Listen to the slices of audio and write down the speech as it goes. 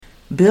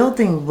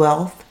Building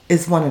wealth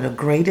is one of the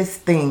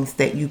greatest things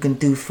that you can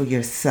do for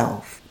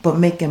yourself. But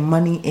making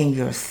money in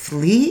your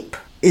sleep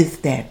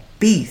is that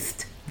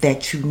beast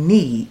that you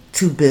need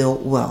to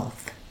build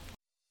wealth.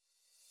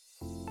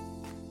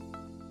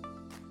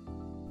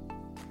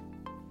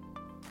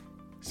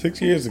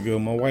 Six years ago,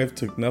 my wife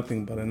took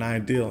nothing but an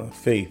ideal and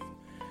faith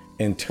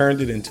and turned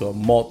it into a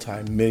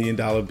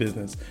multi-million-dollar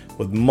business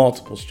with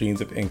multiple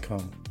streams of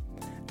income.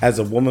 As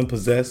a woman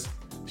possessed,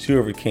 she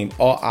overcame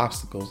all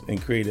obstacles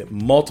and created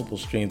multiple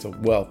streams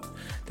of wealth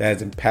that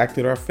has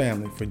impacted our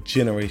family for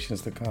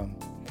generations to come.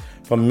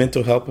 From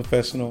mental health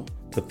professional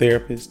to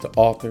therapist to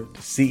author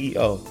to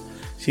CEO,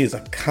 she is a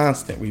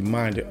constant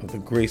reminder of the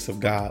grace of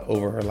God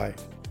over her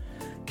life.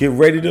 Get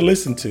ready to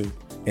listen to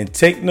and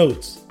take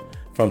notes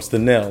from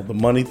Stanell, the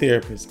money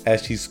therapist,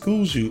 as she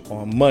schools you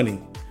on money,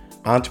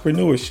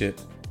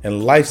 entrepreneurship,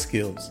 and life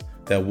skills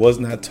that was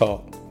not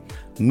taught.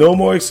 No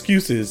more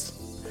excuses.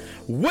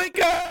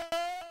 Wake up!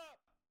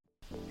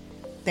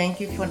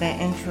 Thank you for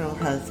that intro,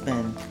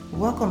 husband.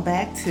 Welcome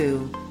back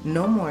to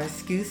No More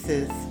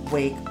Excuses,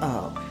 Wake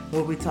Up,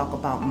 where we talk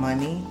about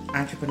money,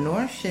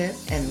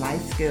 entrepreneurship, and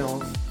life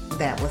skills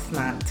that was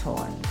not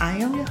taught. I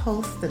am your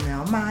host,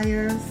 Stanell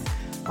Myers,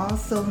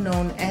 also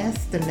known as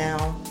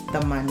Stanell,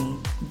 the money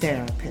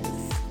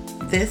therapist.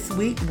 This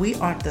week, we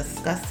are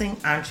discussing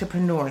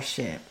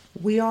entrepreneurship.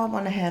 We all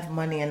want to have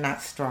money and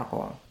not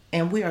struggle.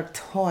 And we are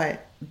taught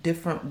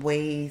different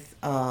ways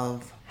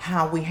of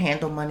how we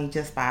handle money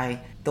just by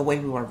the way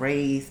we were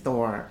raised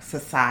or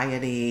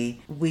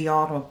society. We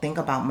all don't think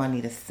about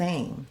money the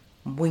same.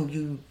 When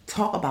you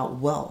talk about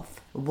wealth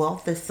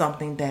is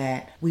something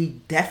that we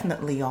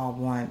definitely all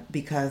want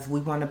because we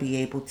want to be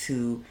able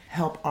to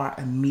help our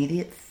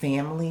immediate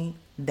family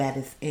that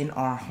is in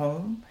our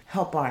home,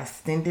 help our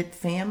extended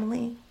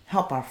family,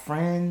 help our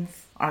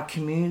friends, our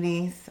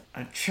communities,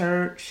 our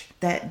church.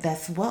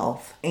 That's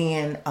wealth.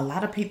 And a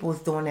lot of people is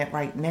doing that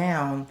right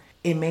now.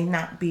 It may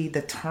not be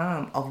the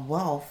term of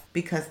wealth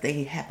because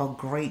they have a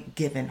great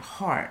giving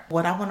heart.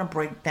 What I want to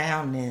break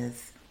down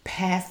is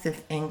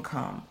passive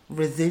income,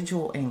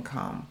 residual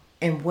income,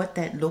 and what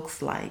that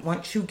looks like.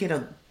 Once you get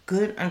a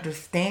good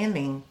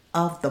understanding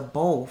of the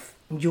both,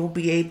 you'll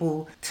be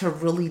able to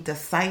really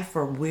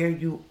decipher where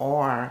you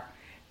are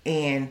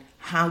and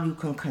how you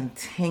can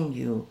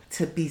continue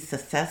to be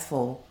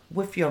successful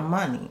with your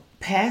money.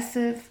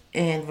 Passive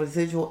and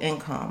residual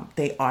income,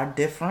 they are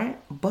different,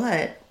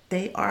 but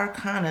they are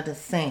kind of the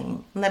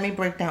same. Let me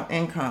break down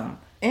income.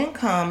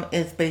 Income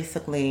is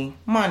basically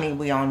money.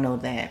 We all know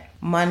that.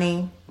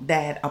 Money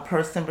that a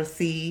person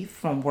receives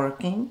from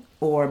working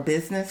or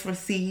business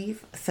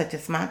receive, such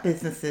as my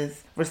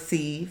businesses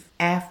receive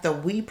after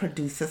we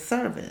produce a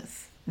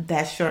service.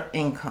 That's your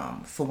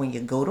income. So when you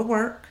go to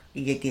work,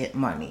 you get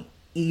money.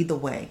 Either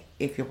way,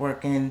 if you're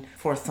working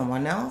for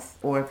someone else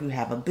or if you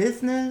have a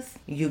business,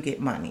 you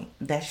get money.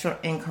 That's your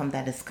income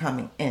that is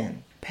coming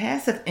in.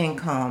 Passive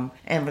income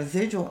and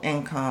residual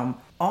income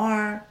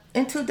are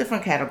in two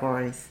different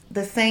categories.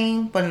 The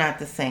same, but not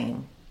the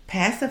same.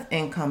 Passive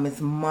income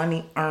is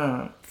money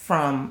earned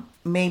from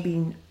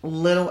maybe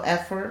little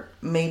effort,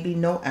 maybe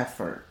no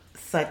effort,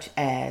 such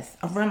as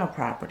a rental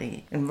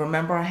property. And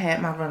remember, I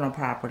had my rental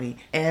property.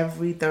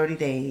 Every 30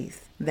 days,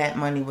 that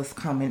money was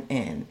coming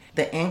in.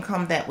 The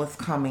income that was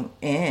coming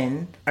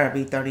in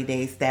every 30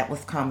 days, that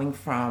was coming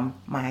from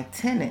my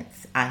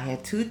tenants. I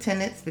had two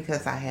tenants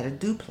because I had a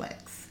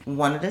duplex.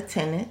 One of the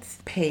tenants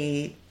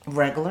paid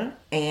regular,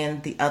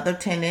 and the other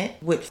tenant,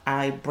 which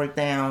I break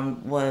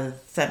down, was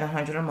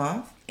 $700 a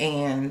month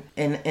and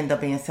ended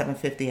up being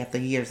 $750 after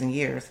years and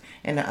years.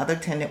 And the other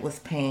tenant was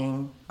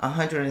paying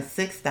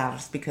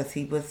 $106 because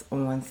he was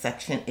on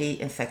Section 8,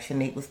 and Section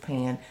 8 was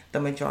paying the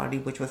majority,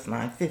 which was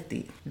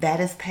 $950. That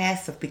is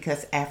passive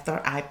because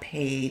after I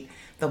paid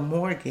the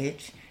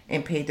mortgage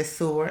and paid the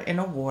sewer and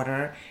the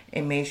water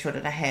and made sure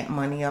that I had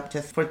money up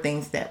just for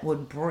things that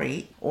would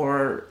break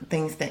or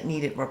things that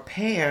needed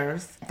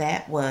repairs,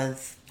 that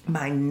was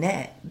my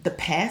net. The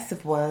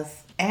passive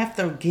was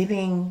after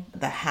getting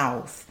the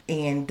house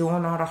and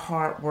doing all the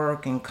hard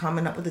work and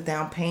coming up with the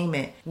down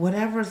payment,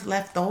 whatever's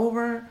left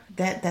over,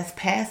 that's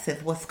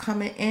passive. What's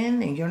coming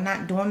in and you're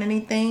not doing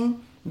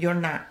anything, you're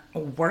not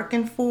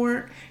working for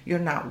it, you're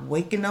not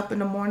waking up in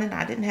the morning.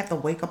 I didn't have to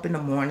wake up in the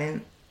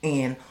morning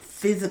and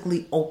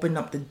physically open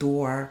up the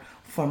door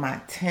for my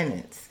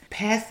tenants.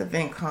 Passive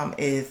income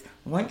is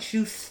once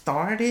you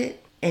started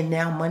and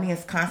now money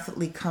is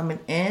constantly coming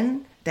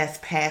in, that's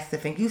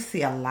passive. And you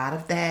see a lot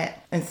of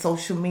that in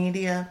social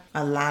media.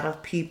 A lot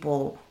of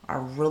people are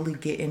really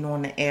getting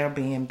on the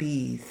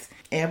Airbnbs.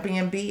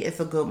 Airbnb is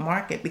a good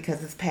market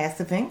because it's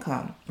passive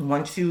income.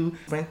 Once you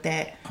rent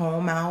that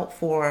home out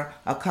for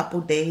a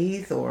couple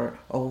days or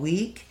a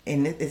week,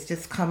 and it's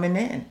just coming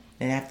in.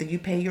 And after you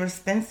pay your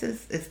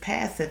expenses, it's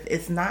passive.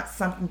 It's not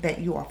something that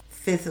you are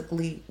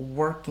physically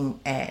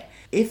working at.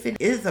 If it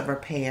is a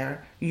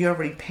repair, you're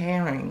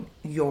repairing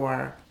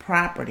your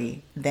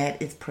property that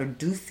is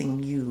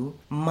producing you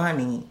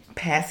money.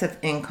 Passive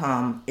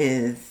income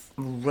is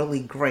really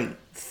great.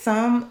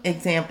 Some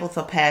examples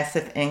of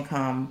passive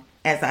income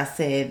as I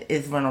said,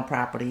 is rental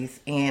properties.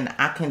 And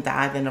I can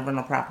dive into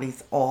rental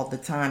properties all the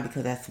time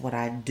because that's what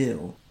I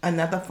do.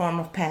 Another form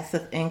of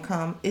passive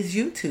income is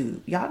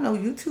YouTube. Y'all know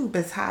YouTube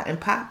is hot and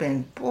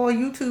popping. Boy,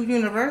 YouTube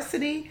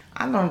University.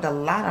 I learned a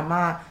lot of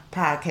my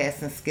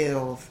podcasting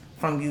skills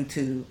from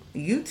YouTube.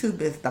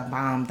 YouTube is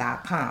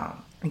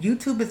thebomb.com.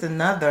 YouTube is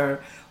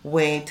another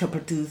way to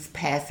produce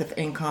passive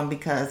income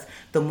because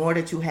the more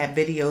that you have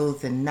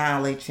videos and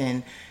knowledge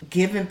and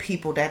giving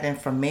people that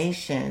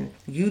information,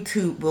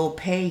 YouTube will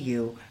pay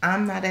you.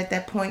 I'm not at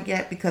that point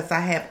yet because I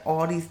have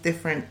all these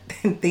different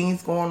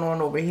things going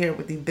on over here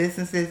with these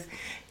businesses.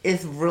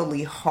 It's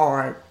really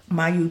hard.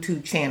 My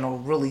YouTube channel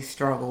really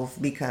struggles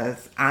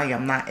because I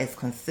am not as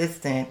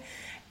consistent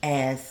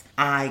as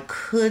I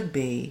could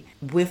be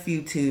with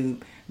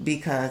YouTube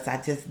because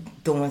I just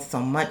doing so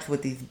much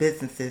with these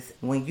businesses.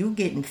 When you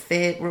getting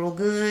fed real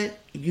good,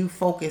 you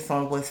focus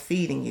on what's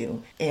feeding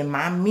you. And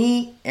my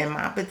meat and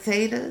my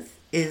potatoes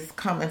is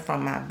coming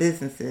from my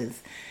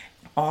businesses.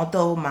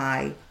 Although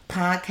my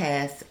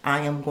podcast,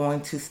 I am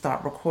going to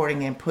start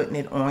recording and putting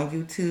it on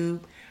YouTube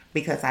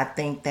because I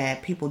think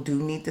that people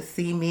do need to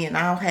see me, and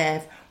I'll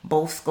have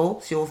both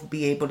scopes. You'll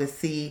be able to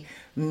see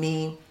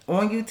me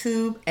on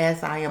YouTube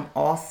as I am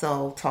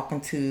also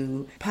talking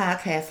to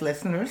podcast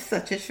listeners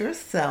such as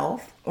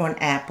yourself on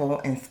Apple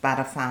and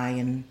Spotify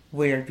and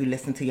where you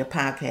listen to your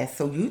podcast.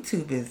 So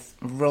YouTube is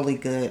really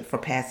good for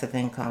passive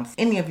incomes.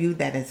 Any of you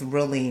that is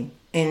really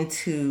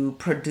into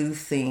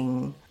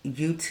producing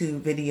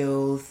YouTube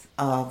videos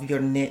of your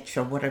niche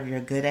or whatever you're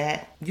good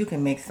at, you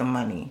can make some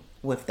money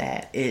with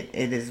that. It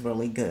is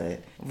really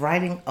good.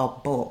 Writing a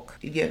book.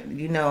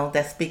 You know,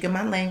 that's speaking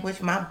my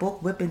language. My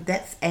book, Whipping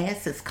Debt's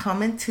Ass, is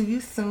coming to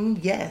you soon.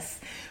 Yes.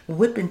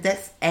 Whipping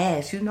Debt's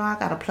Ass. You know, I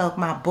got to plug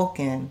my book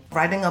in.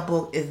 Writing a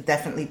book is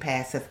definitely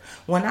passive.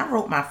 When I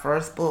wrote my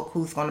first book,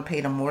 Who's Going to Pay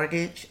the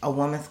Mortgage? A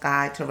Woman's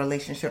Guide to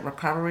Relationship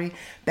Recovery,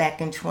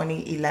 back in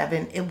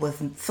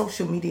 2011,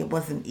 social media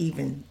wasn't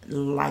even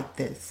like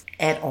this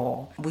at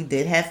all. We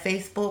did have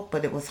Facebook,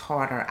 but it was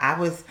harder. I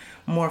was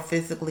more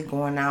physically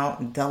going out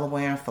in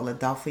Delaware and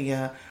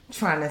Philadelphia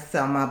trying to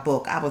sell my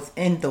book. I was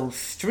in those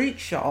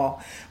streets,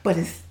 y'all, but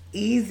it's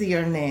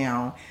easier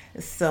now.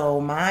 So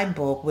my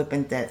book,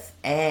 Whipping Debt's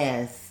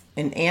Ass,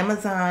 in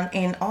Amazon,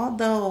 and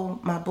although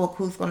my book,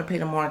 Who's Going to Pay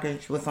the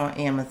Mortgage, was on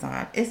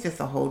Amazon, it's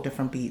just a whole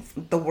different beast.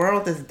 The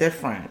world is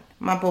different.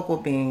 My book will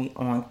be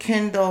on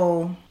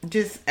Kindle,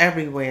 just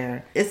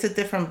everywhere. It's a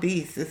different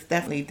beast. It's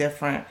definitely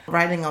different.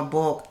 Writing a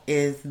book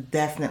is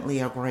definitely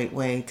a great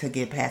way to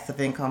get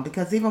passive income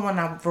because even when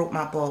I wrote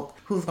my book,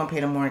 Who's Going to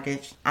Pay the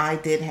Mortgage, I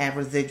did have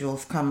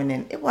residuals coming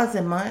in. It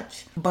wasn't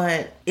much,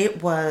 but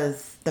it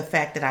was the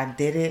fact that I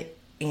did it,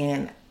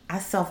 and I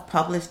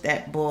self-published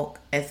that book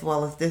as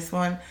well as this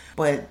one.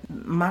 But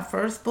my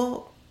first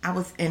book, I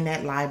was in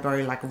that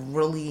library like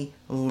really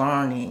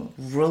learning,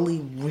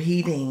 really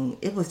reading.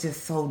 It was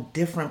just so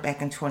different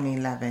back in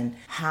 2011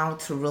 how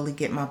to really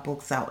get my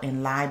books out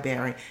in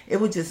library.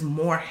 It was just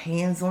more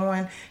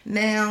hands-on.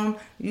 Now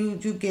you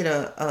get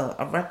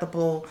a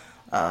reputable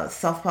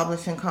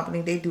self-publishing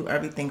company. They do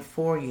everything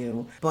for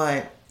you.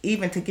 But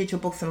even to get your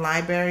books in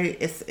library,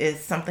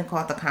 it's something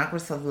called the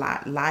Congress of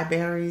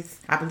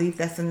Libraries. I believe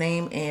that's the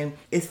name, and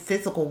it's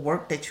physical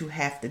work that you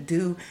have to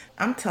do.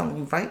 I'm telling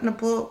you, writing a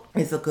book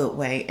is a good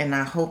way, and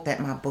I hope that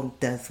my book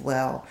does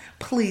well.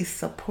 Please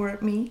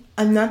support me.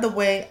 Another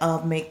way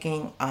of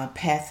making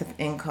passive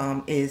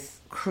income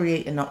is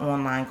creating an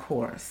online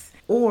course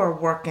or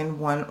working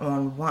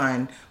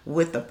one-on-one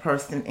with a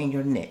person in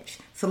your niche.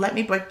 So let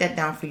me break that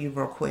down for you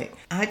real quick.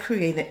 I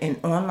created an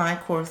online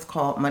course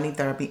called Money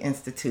Therapy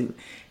Institute,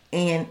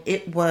 and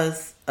it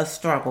was a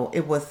struggle.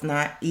 It was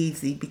not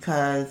easy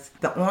because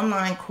the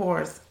online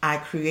course, I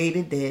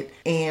created it,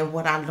 and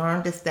what I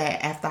learned is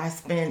that after I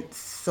spent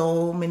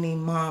so many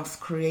months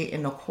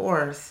creating a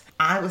course,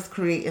 I was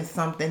creating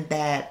something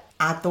that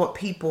I thought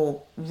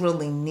people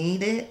really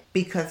needed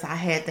because I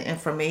had the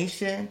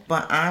information.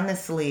 But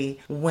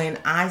honestly, when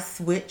I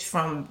switched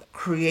from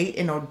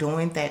creating or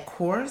doing that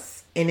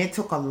course, and it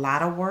took a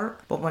lot of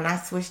work, but when I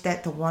switched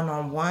that to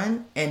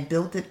one-on-one and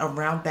built it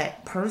around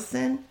that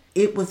person,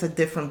 it was a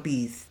different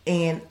beast.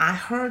 And I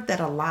heard that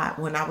a lot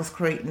when I was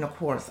creating a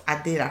course. I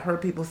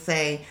heard people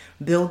say,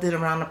 build it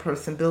around the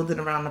person,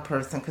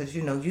 because,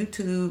 you know,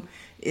 YouTube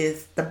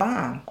is the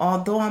bomb.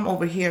 Although I'm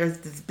over here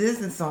as this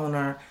business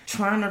owner,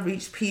 trying to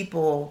reach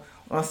people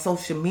on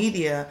social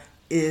media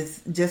is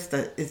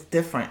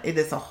different. It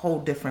is a whole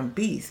different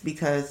beast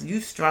because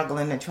you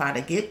struggling to try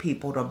to get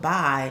people to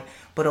buy.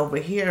 But over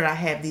here, I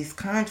have these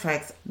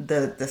contracts,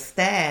 the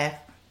staff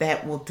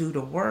that will do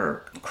the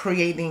work,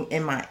 creating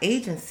in my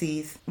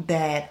agencies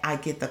that I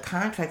get the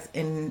contracts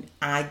and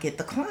I get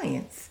the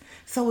clients.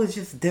 So it's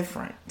just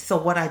different. So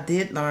what I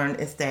did learn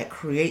is that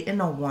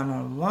creating a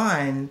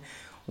one-on-one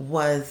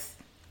was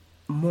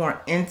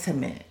more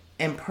intimate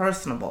and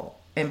personable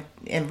and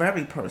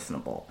very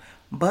personable.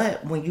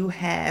 But when you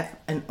have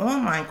an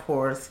online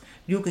course,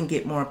 you can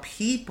get more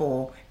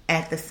people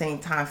at the same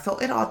time. So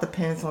it all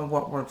depends on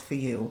what works for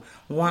you.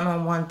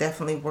 One-on-one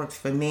definitely works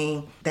for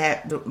me.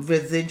 That the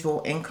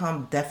residual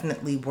income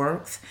definitely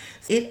works.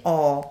 It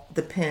all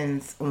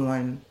depends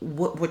on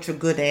what you're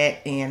good at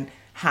and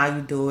how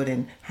you do it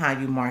and how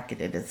you market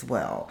it as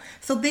well.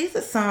 So these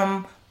are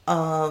some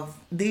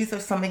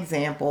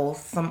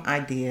examples, some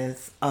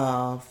ideas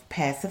of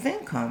passive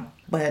income.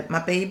 But my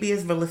baby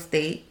is real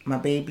estate. My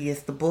baby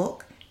is the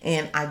book.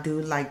 And I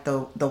do like the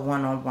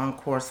one-on-one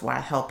course where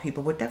I help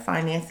people with their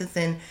finances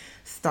and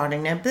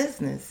starting their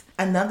business.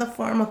 Another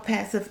form of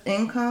passive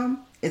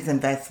income is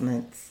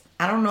investments.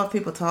 I don't know if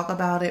people talk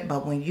about it,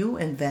 but when you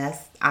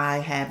invest, I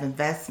have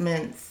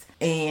investments.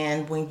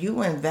 And when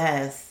you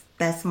invest,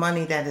 that's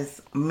money that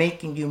is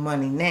making you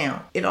money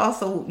now. It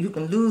also, you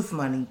can lose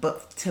money.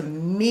 But to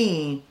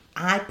me,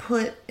 I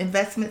put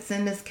investments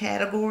in this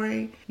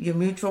category, your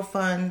mutual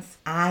funds.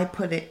 I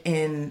put it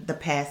in the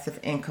passive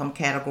income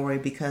category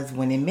because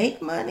when it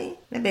make money,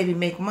 that baby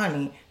make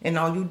money, and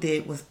all you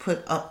did was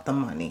put up the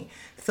money.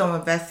 So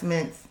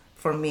investments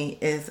for me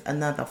is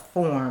another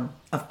form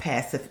of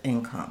passive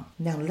income.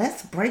 Now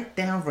let's break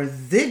down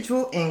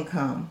residual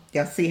income.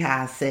 Y'all see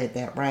how I said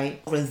that,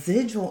 right?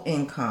 Residual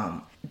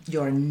income,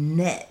 your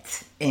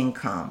net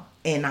income.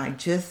 And I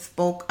just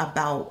spoke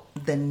about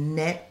the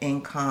net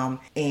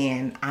income,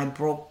 and I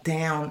broke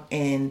down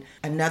in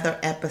another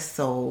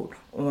episode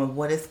on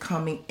what is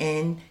coming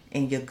in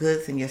and your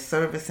goods and your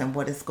service and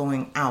what is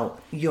going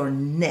out. Your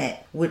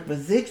net. With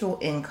residual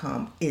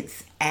income,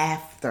 it's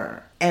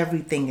after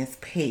everything is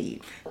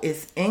paid.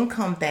 It's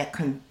income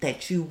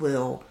that you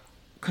will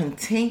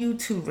continue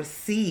to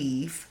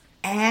receive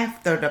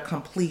after the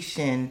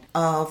completion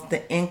of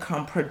the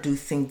income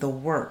producing the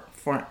work.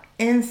 For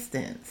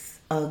instance,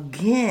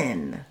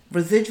 again,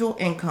 residual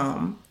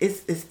income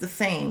is the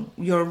same.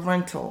 Your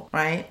rental,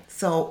 right?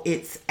 So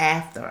it's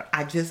after.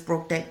 I just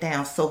broke that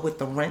down. So with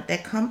the rent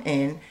that come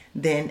in,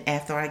 then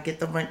after I get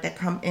the rent that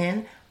come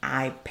in,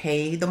 I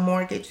pay the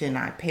mortgage and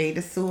I pay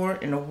the sewer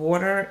and the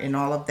water and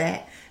all of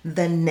that.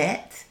 The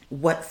net,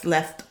 what's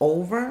left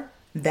over,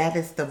 that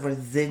is the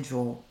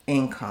residual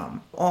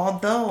income.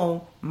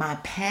 Although my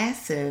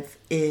passive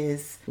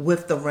is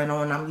with the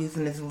rental, and I'm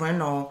using this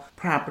rental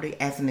property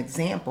as an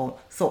example.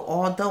 So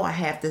although I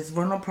have this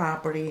rental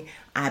property,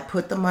 I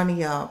put the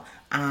money up,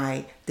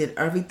 I did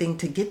everything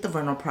to get the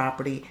rental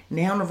property.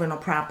 Now the rental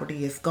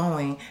property is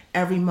going.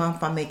 Every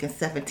month I'm making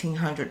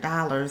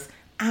 $1,700.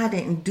 I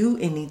didn't do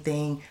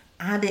anything.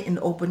 I didn't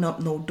open up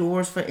no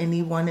doors for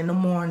anyone in the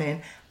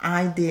morning.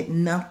 I did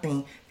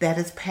nothing. That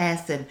is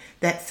passive.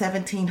 That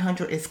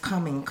 $1,700 is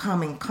coming.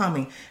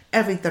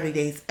 Every 30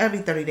 days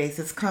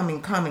it's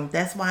coming.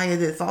 That's why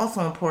it is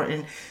also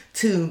important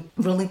to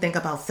really think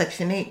about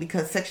Section 8,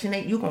 because Section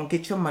 8, you're going to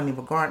get your money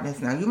regardless.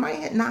 Now, you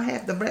might not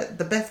have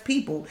the best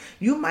people.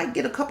 You might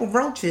get a couple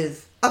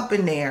roaches up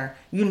in there,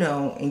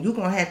 and you're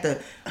going to have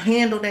to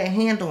handle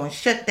and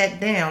shut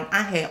that down.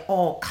 I had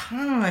all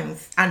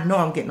kinds. I know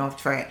I'm getting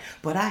off track,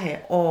 but I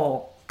had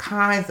all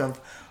kinds of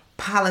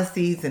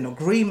policies and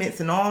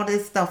agreements and all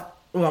this stuff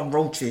on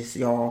roaches,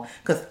 y'all,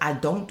 because I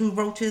don't do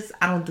roaches.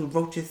 I don't do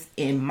roaches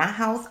in my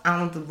house. I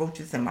don't do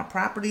roaches in my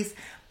properties.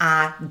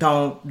 I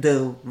don't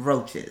do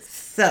roaches.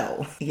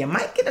 So you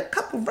might get a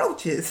couple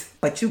roaches,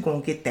 but you're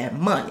going to get that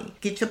money.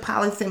 Get your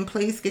policy in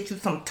place. Get you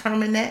some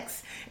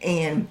Terminex,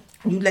 and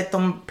you let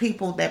them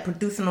people that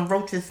producing the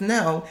roaches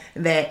know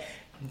that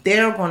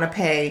they're going to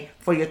pay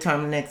for your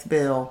Terminex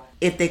bill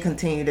if they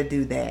continue to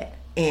do that.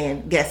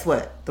 And guess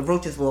what? The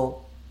roaches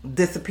will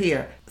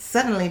disappear.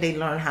 Suddenly they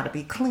learn how to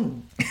be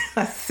clean.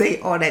 I say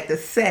all that to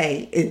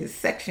say is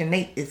Section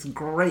 8 is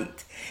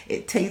great.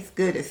 It tastes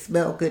good, it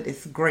smells good,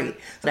 it's great.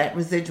 That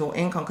residual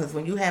income, because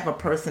when you have a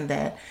person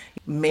that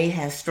may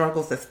have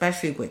struggles,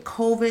 especially with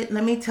COVID,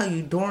 let me tell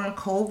you, during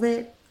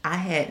COVID, I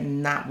had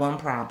not one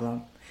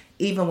problem.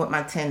 Even with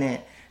my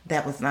tenant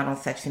that was not on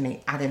Section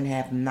 8, I didn't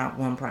have not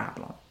one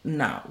problem.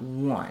 Not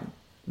one.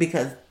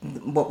 Because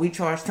what we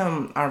charged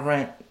them, our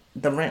rent,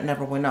 the rent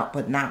never went up,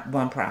 but not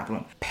one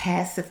problem.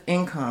 Passive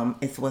income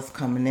is what's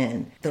coming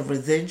in. The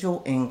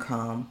residual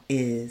income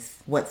is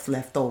what's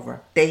left over.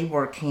 They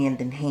work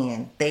hand in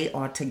hand. They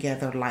are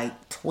together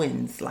like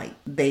twins. Like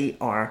they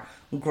are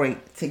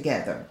great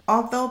together.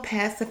 Although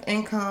passive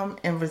income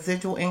and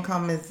residual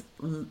income is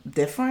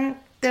different,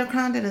 they're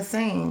kind of the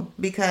same,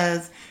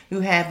 because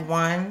you have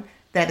one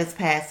that is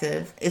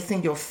passive. It's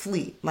in your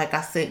sleep. Like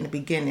I said in the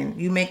beginning,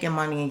 you making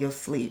money in your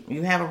sleep.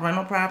 You have a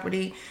rental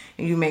property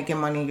and you making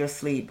money in your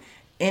sleep.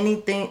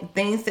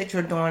 Things that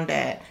you're doing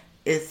that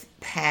is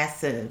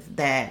passive,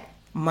 that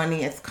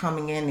money is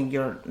coming in and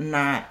you're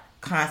not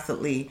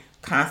constantly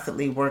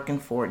working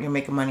for it. You're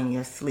making money in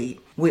your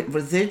sleep. With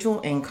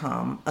residual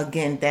income,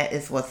 again, that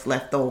is what's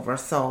left over.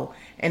 So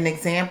an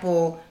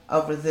example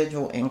of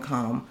residual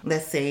income,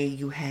 let's say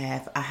you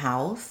have a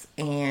house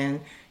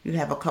and you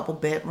have a couple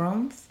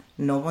bedrooms.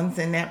 No one's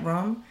in that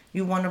room.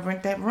 You want to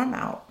rent that room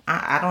out.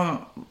 I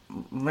don't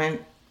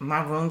rent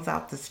my rooms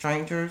out to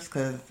strangers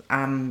because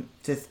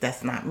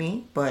that's not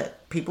me,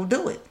 but people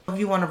do it. If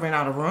you want to rent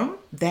out a room,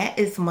 that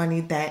is money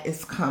that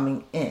is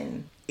coming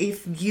in.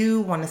 if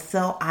you want to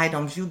sell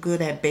items, you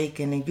good at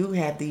baking and you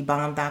have the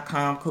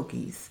bomb.com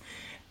cookies,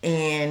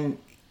 and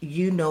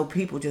you know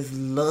people just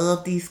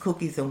love these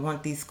cookies and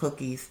want these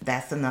cookies,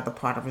 that's another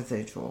part of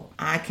residual.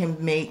 I can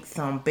make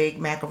some baked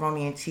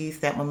macaroni and cheese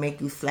that will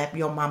make you slap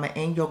your mama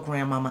and your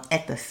grandmama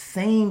at the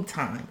same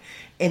time.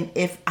 And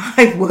if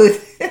I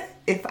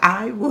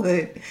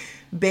would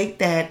bake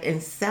that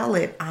and sell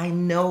it, I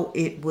know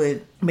it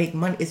would make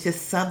money. It's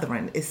just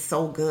Southern. It's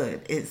so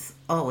good. It's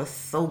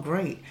so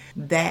great.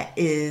 That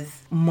is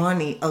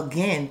money.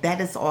 Again,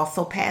 that is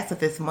also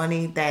passive. It's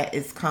money that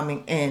is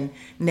coming in.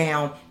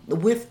 Now,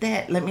 with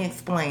that, let me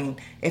explain.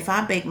 If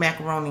I bake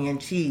macaroni and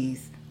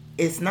cheese,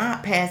 it's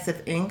not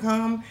passive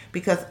income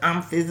because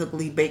I'm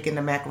physically baking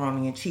the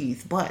macaroni and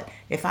cheese. But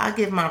if I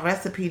give my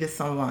recipe to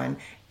someone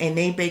and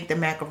they bake the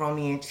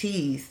macaroni and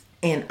cheese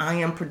and I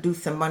am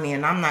producing money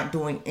and I'm not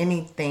doing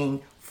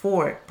anything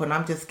for it, but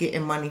I'm just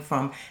getting money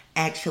from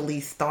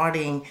actually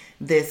starting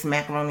this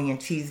macaroni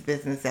and cheese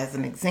business as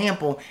an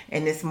example,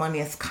 and this money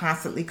is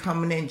constantly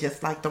coming in,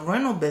 just like the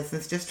rental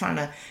business, just trying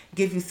to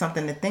give you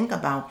something to think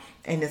about,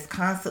 and it's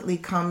constantly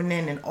coming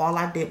in, and all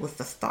I did was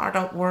the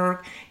startup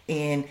work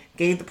and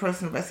gave the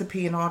person a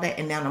recipe and all that,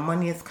 and now the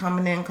money is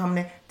coming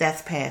in,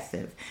 that's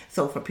passive.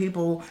 So for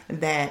people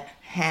that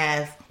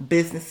have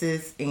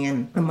businesses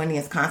and the money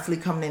is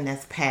constantly coming in,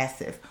 that's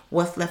passive.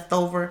 What's left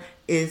over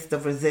is the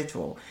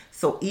residual.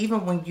 So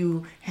even when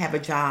you have a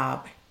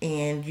job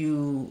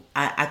and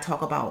I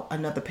talk about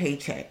another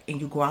paycheck,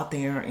 and you go out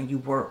there and you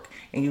work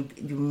and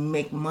you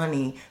make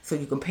money so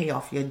you can pay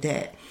off your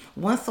debt.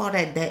 Once all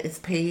that debt is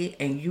paid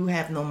and you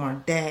have no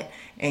more debt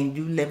and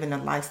you live in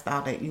a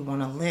lifestyle that you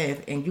want to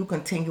live and you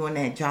continue in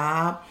that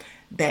job,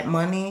 that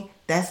money,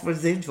 that's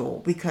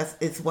residual because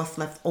it's what's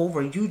left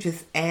over. You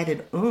just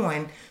added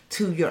on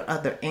to your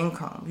other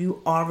income.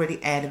 You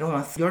already added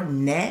on. So your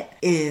net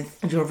is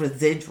your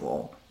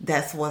residual.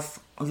 That's what's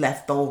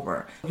left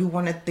over. You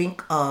want to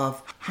think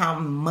of how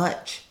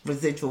much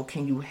residual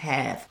can you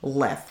have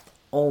left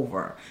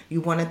over.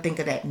 You want to think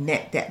of that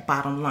net, that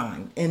bottom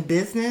line. In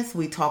business,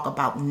 we talk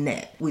about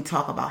net. We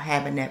talk about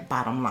having that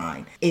bottom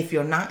line. If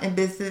you're not in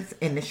business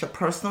and it's your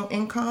personal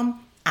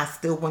income, I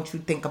still want you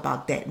to think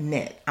about that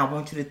net. I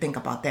want you to think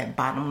about that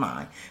bottom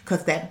line.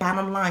 Because that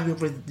bottom line,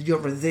 your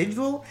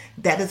residual,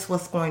 that is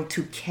what's going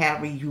to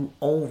carry you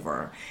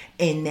over.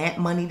 And that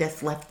money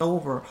that's left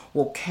over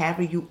will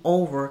carry you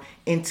over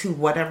into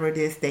whatever it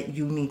is that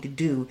you need to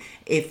do.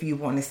 If you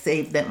want to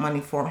save that money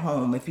for a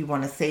home, if you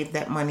want to save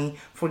that money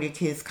for your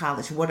kids'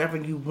 college, whatever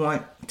you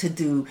want to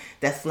do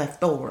that's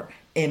left over.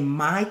 In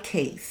my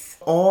case,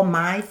 all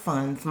my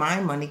funds,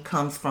 my money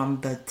comes from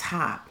the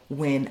top.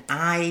 When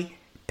I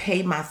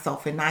pay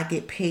myself and I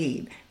get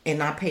paid,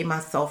 and I pay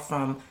myself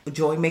from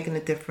Joy Making a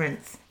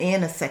Difference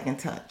and A Second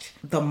Touch.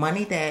 The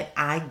money that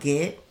I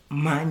get,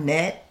 my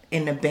net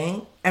in the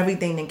bank,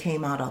 everything that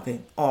came out of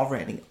it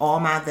already. All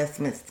my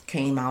investments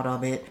came out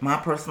of it. My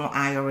personal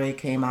IRA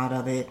came out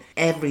of it.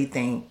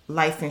 Everything,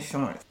 life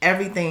insurance,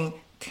 everything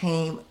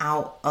came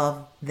out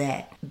of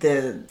that.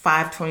 The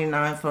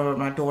 $529 for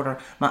my daughter,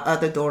 my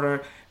other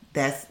daughter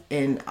that's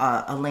in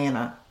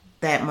Atlanta,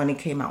 that money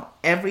came out.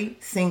 Every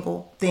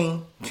single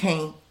thing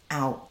came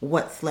out.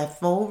 What's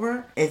left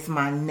over is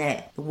my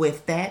net.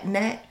 With that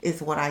net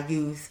is what I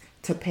use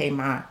to pay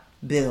my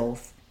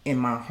bills in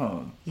my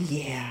home.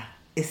 Yeah,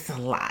 it's a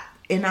lot.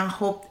 And I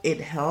hope it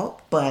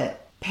helped.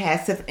 But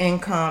passive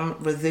income,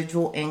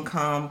 residual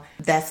income,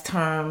 that's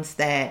terms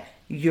that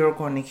you're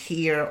going to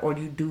hear, or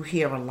you do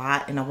hear a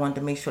lot, and I wanted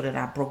to make sure that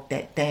I broke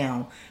that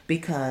down,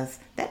 because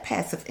that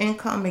passive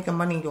income, making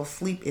money in your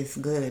sleep, is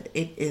good.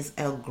 It is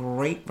a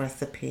great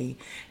recipe,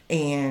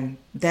 and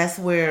that's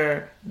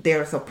where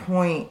there's a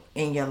point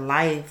in your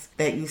life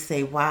that you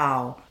say,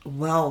 wow,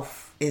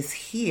 wealth is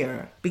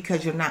here,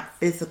 because you're not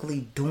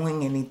physically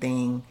doing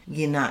anything.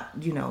 You're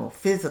not,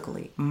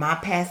 physically. My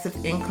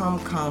passive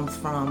income comes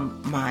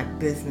from my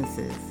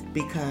businesses,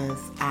 because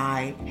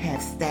I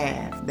have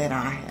staff that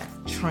I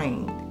have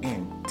trained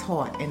and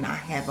taught, and I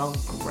have a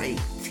great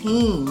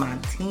team. My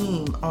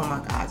team, oh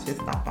my gosh, it's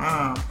the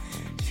bomb.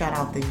 Shout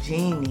out to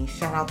Jeannie,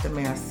 shout out to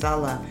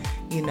Maricela.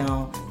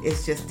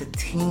 It's just a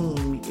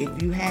team.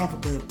 If you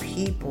have good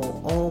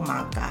people, oh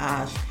my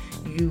gosh,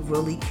 you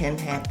really can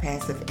have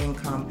passive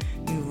income.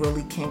 You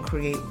really can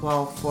create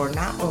wealth for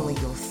not only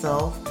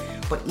yourself,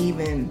 but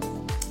even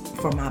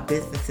for my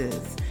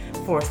businesses.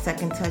 For A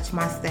Second Touch,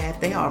 my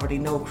staff, they already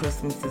know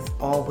Christmas is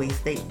always,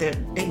 they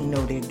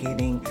know they're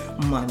getting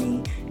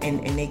money, and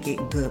they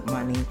get good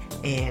money.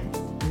 And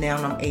now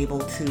I'm able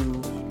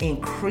to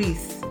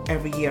increase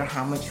every year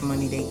how much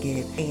money they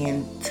get,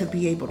 and to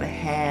be able to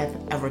have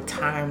a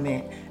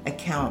retirement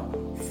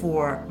account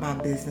for my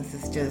business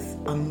is just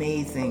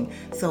amazing.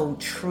 So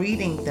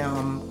treating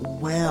them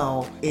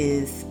well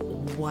is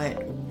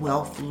what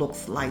wealth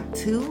looks like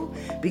too,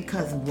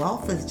 because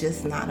wealth is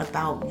just not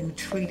about you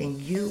treating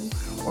you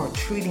or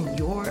treating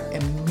your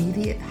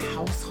immediate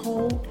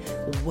household.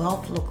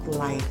 Wealth looks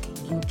like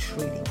you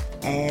treating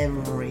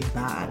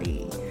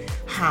everybody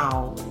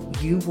how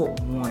you would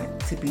want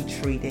to be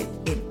treated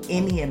in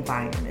any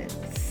environment.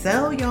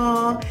 So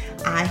y'all,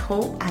 I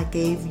hope I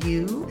gave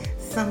you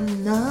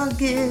some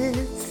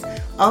nuggets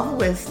of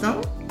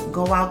wisdom.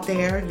 Go out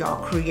there,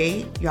 y'all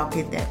create, y'all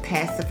get that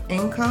passive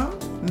income.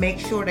 Make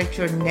sure that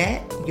your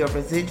net, your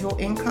residual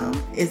income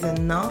is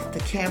enough to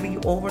carry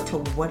you over to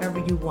whatever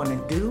you want to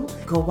do.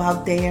 Go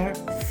out there,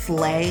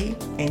 slay,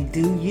 and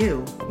do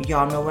you.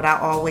 Y'all know what I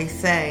always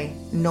say,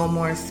 no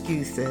more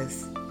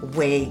excuses.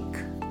 Wake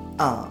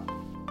up.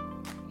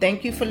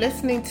 Thank you for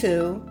listening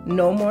to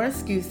No More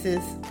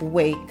Excuses,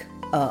 Wake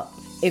Up.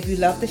 If you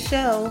love the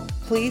show,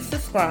 please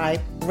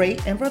subscribe,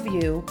 rate, and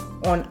review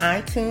on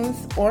iTunes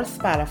or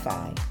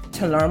Spotify.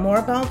 To learn more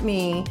about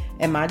me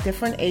and my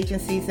different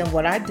agencies and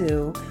what I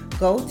do,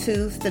 go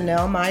to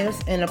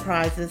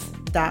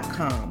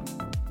StanelMyersEnterprises.com.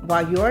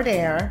 While you're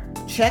there,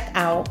 check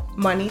out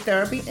Money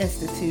Therapy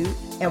Institute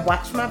and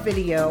watch my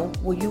video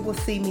where you will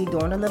see me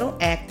doing a little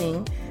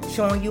acting,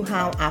 showing you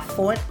how I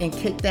fought and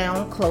kicked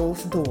down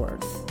closed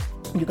doors.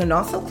 You can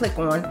also click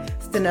on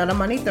Stanella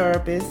Money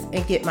Therapist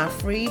and get my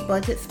free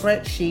budget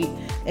spreadsheet.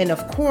 And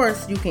of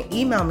course, you can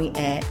email me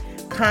at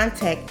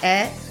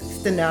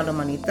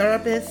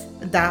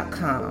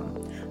contact@StanelMoneyTherapist.com.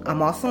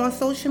 I'm also on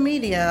social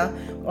media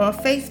on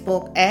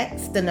Facebook at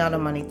Stanella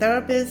Money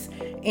Therapist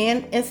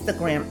and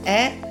Instagram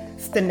at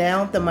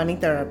Stanell the Money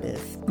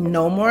Therapist.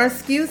 No more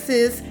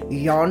excuses.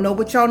 Y'all know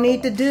what y'all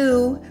need to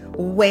do.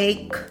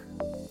 Wake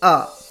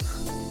up.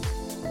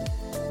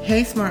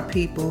 Hey smart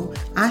people,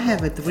 I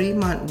have a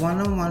 3-month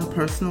one-on-one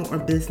personal or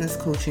business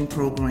coaching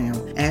program.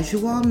 As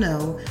you all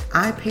know,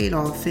 I paid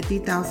off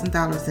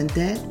 $50,000 in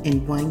debt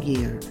in 1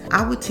 year.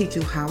 I will teach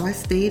you how I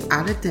stayed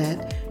out of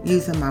debt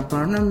using my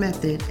burner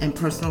method and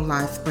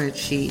personalized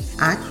spreadsheet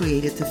I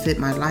created to fit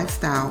my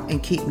lifestyle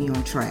and keep me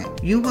on track.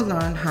 You will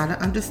learn how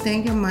to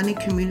understand your money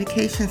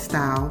communication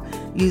style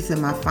using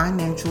my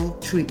financial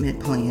treatment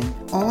plan.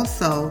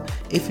 Also,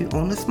 if you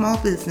own a small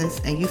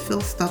business and you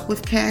feel stuck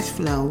with cash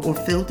flow or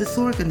feel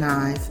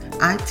disorganized,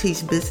 I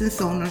teach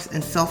business owners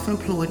and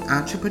self-employed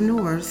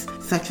entrepreneurs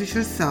such as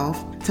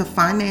yourself to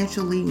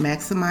financially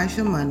maximize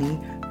your money,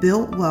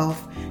 build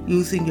wealth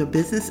using your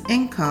business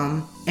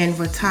income, and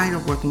retire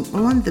working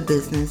on the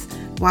business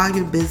while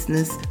your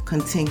business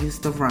continues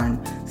to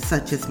run,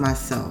 such as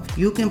myself.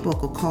 You can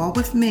book a call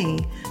with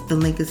me. The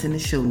link is in the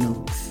show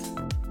notes.